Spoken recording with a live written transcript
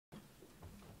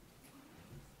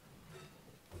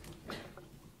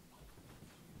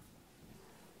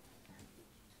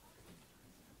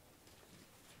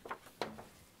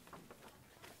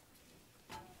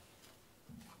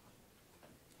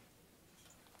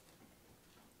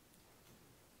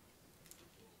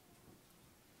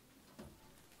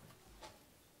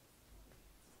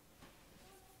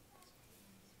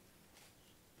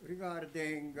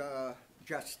regarding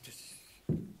justice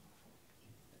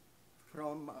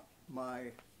from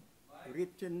my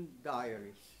written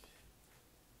diaries.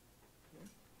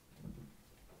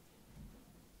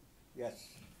 Yes,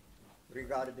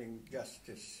 regarding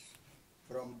justice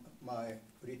from my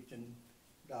written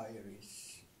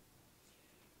diaries.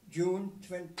 June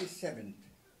 27th,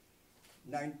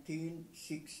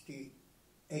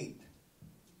 1968.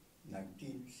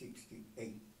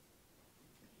 1968.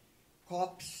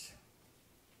 Cops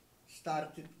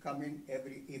started coming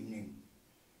every evening,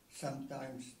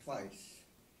 sometimes twice.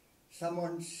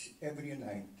 Summons every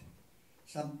night,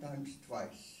 sometimes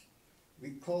twice.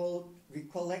 We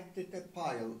collected a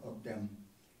pile of them.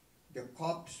 The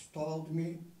cops told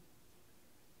me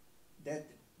that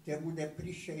they would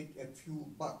appreciate a few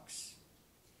bucks.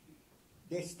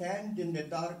 They stand in the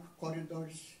dark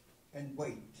corridors and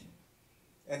wait.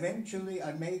 Eventually,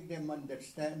 I make them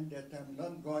understand that I'm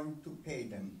not going to pay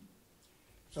them.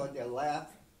 So they laugh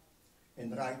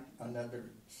and write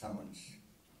another summons.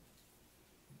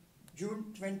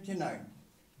 June 29,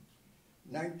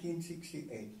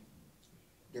 1968,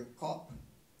 the cop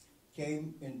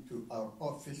came into our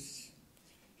office.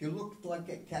 He looked like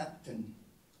a captain.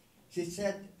 He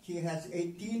said he has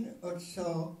 18 or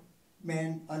so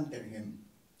men under him.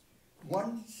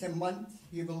 Once a month,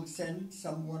 he will send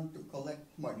someone to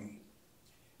collect money.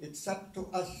 It's up to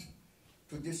us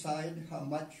to decide how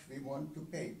much we want to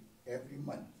pay every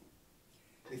month.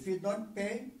 If we don't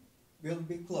pay, we'll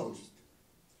be closed.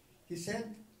 He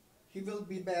said he will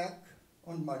be back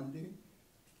on Monday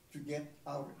to get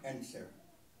our answer.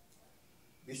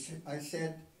 I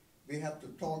said we have to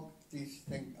talk this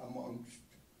thing amongst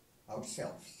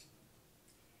ourselves.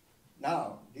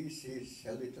 Now, this is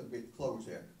a little bit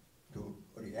closer to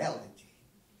reality.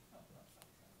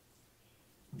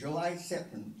 July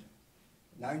 2nd,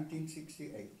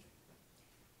 1968.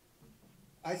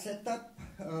 I set up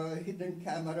hidden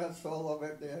cameras all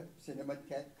over the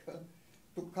Cinematheque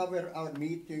to cover our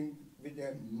meeting with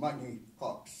the money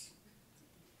cops.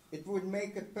 It would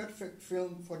make a perfect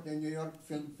film for the New York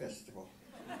Film Festival.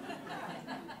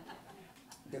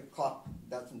 The cop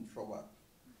doesn't show up.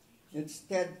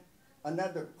 Instead,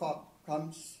 another cop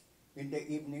comes in the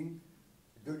evening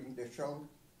during the show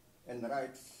and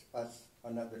writes us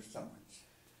another summons.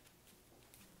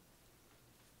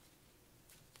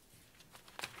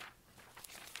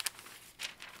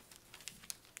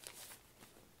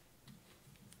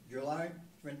 July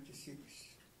 26,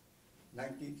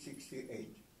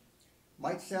 1968.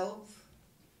 Myself,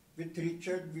 with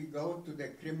Richard, we go to the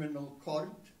criminal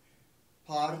court,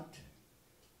 part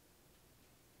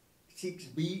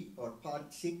 6B or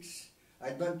part 6. I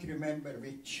don't remember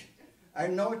which. I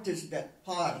noticed that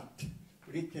part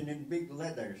written in big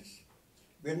letters.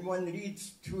 When one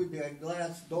reads through the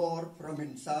glass door from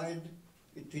inside,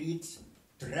 it reads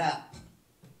trap.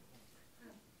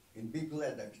 In big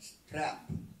letters, trap.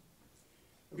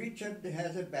 Richard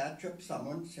has a batch of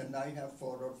summons and I have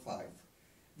 4 or 5.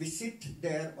 We sit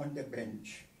there on the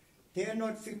bench, 10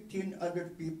 or 15 other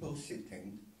people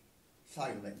sitting.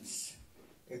 Silence.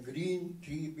 A green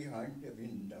tree behind the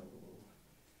window.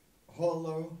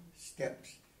 Hollow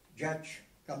steps. Judge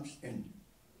comes in.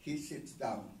 He sits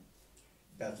down.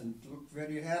 Doesn't look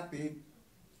very happy.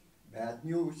 Bad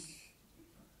news.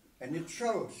 And it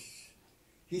shows.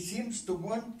 He seems to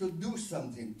want to do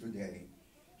something today.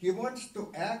 He wants to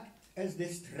act as the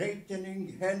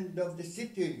straightening hand of the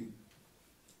city.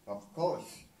 Of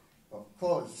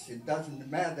course, it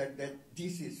doesn't matter that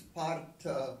this is part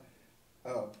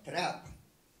trap.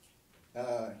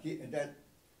 That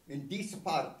in this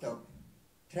part of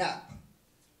trap,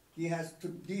 he has to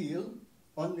deal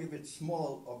only with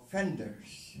small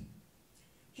offenders.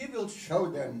 He will show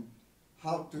them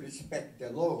how to respect the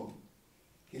law.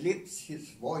 He lifts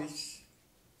his voice.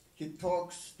 He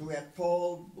talks to a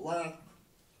tall black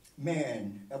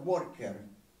man, a worker.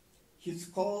 He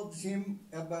scolds him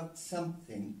about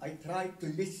something. I try to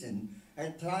listen.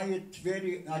 I try it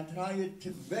very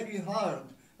hard.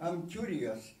 I'm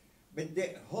curious. But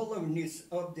the hollowness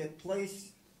of the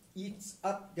place eats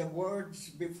up the words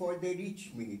before they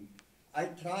reach me. I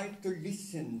try to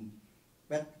listen,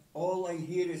 but all I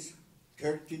hear is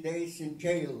 30 days in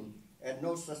jail and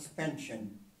no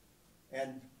suspension.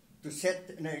 And to set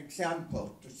an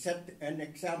example,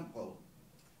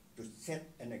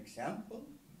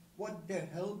 What the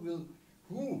hell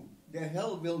who the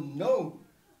hell will know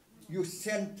you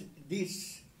sent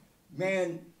this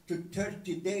man to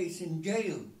 30 days in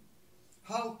jail?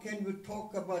 How can you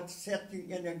talk about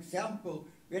setting an example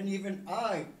when even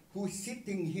I, who's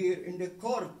sitting here in the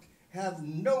court, have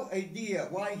no idea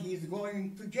why he's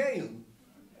going to jail?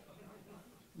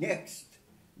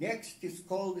 Next is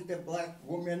called the black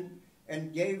woman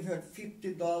and gave her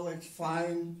 $50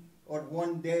 fine or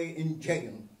 1 day in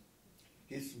jail.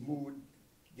 His mood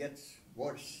gets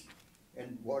worse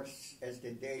and worse as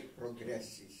the day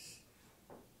progresses.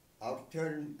 Our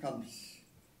turn comes,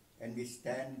 and we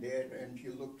stand there, and he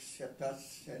looks at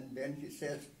us, and then he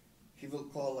says he will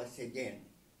call us again.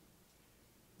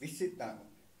 We sit down.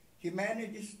 He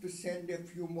manages to send a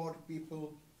few more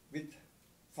people with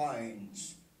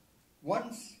fines.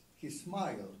 Once he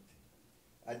smiled.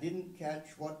 I didn't catch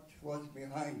what was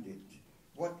behind it,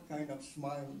 what kind of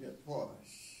smile that was.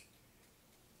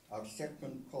 Our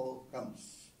second call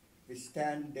comes. We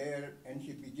stand there, and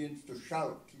he begins to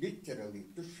shout, literally,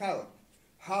 to shout.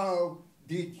 How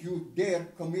did you dare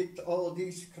commit all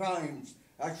these crimes?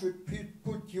 I should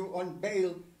put you on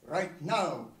bail right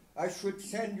now. I should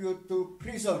send you to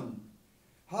prison.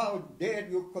 How dare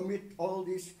you commit all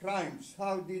these crimes?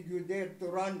 How did you dare to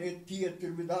run a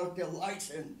theater without a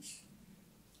license?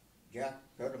 Jack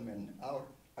Kerman, our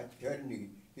attorney,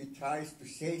 he tries to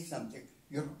say something.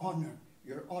 Your Honor,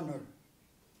 Your Honor.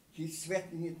 He's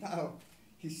sweating it out.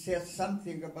 He says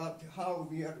something about how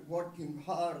we are working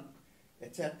hard,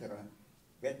 etc.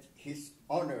 But His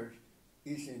Honor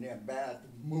is in a bad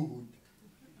mood.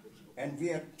 And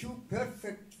we are two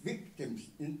perfect victims,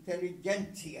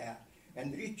 intelligentsia.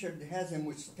 And Richard has a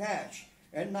mustache.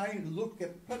 And I look a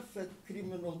perfect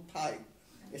criminal type.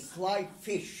 A sly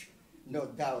fish, no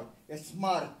doubt. A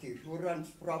smarty who runs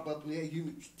probably a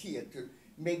huge theater,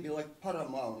 maybe like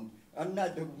Paramount.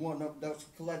 Another one of those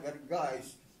clever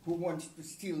guys who wants to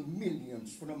steal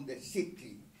millions from the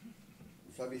city.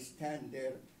 So we stand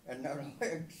there, and our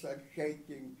legs are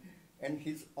shaking, and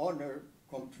His Honor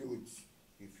concludes,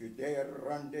 if you dare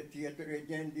run the theater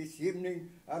again this evening,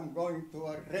 I'm going to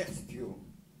arrest you.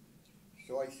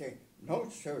 So I say, no,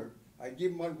 sir, I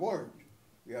give my word.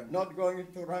 We are not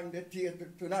going to run the theater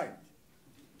tonight.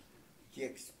 He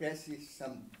expresses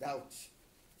some doubts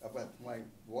about my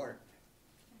work.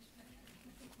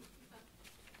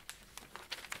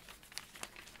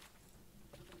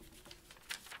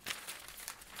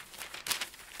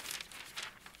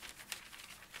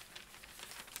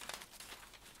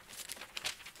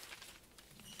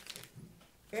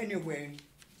 Anyway,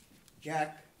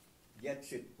 Jack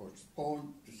gets it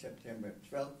postponed to September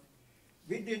 12th.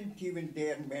 We didn't even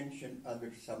dare mention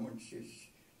other summonses.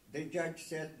 The judge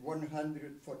said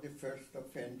 100 for the first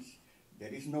offense.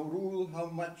 There is no rule how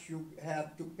much you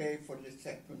have to pay for the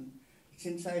second.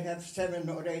 Since I have 7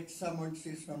 or 8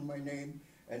 summonses on my name,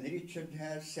 and Richard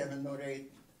has 7 or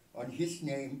 8 on his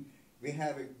name, we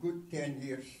have a good 10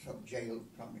 years of jail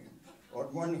coming, or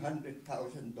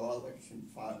 $100,000 in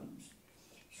fines.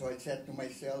 So I said to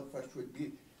myself, I should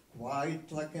be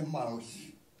quiet like a mouse.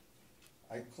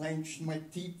 I clenched my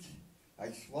teeth.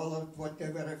 I swallowed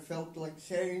whatever I felt like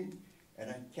saying, and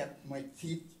I kept my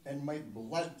teeth and my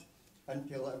blood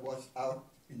until I was out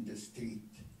in the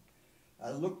street.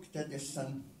 I looked at the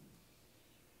sun,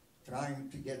 trying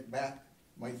to get back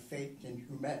my faith in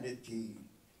humanity.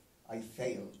 I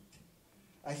failed.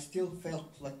 I still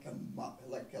felt like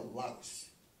a louse.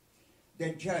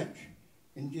 The judge,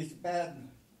 in this bad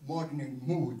morning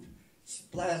mood,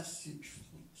 splashes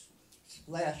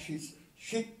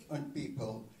shit on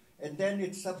people, and then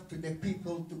it's up to the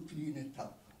people to clean it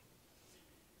up.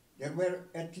 There were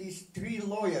at least 3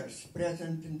 lawyers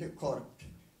present in the court,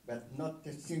 but not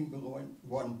a single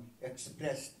one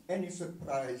expressed any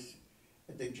surprise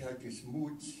at the judge's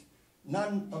moods.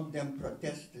 None of them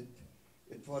protested.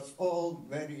 It was all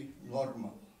very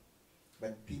normal.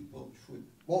 But people should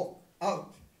walk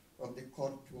out of the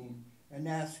courtroom and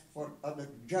ask for other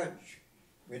judge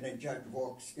when a judge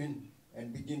walks in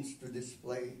and begins to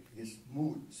display his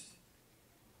moods.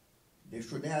 They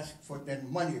should ask for their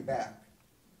money back,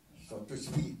 so to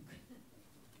speak.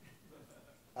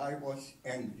 I was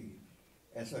angry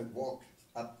as I walked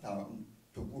uptown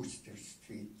to Wooster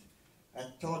Street. I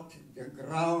thought the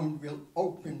ground will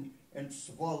open and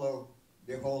swallow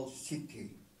the whole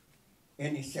city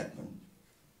any second,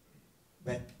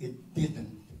 but it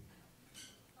didn't.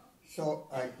 So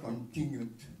I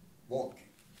continued walking.